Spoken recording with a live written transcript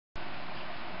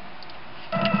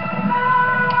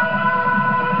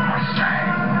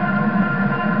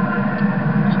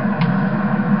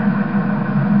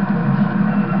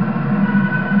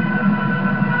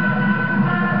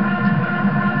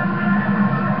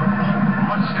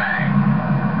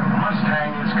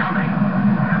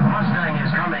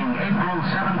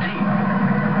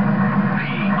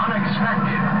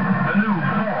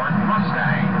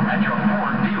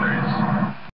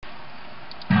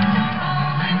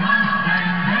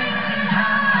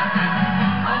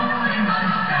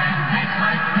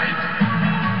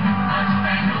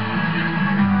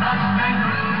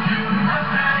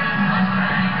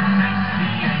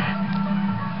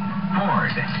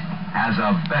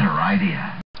better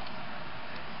idea.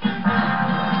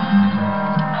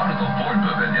 Out of the Ford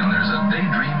Pavilion, there's a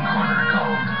daydream corner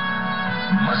called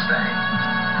Mustang.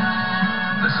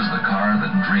 This is the car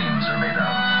that dreams are made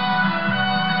of.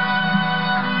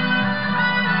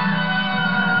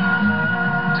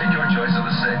 Take your choice of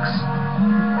a 6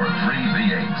 or 3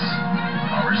 V8s.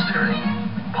 Power steering,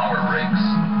 power brakes,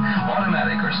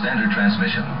 automatic or standard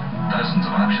transmission. Dozens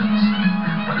of options.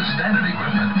 But as standard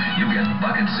equipment, you get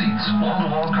bucket seats,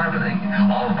 wall-to-wall carpeting,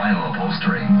 all vinyl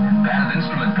upholstery, padded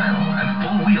instrument panel, and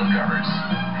full wheel covers.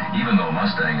 Even though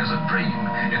Mustang is a dream,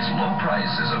 its low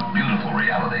price is a beautiful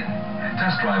reality.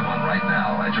 Test drive one right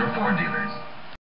now at your Ford dealers.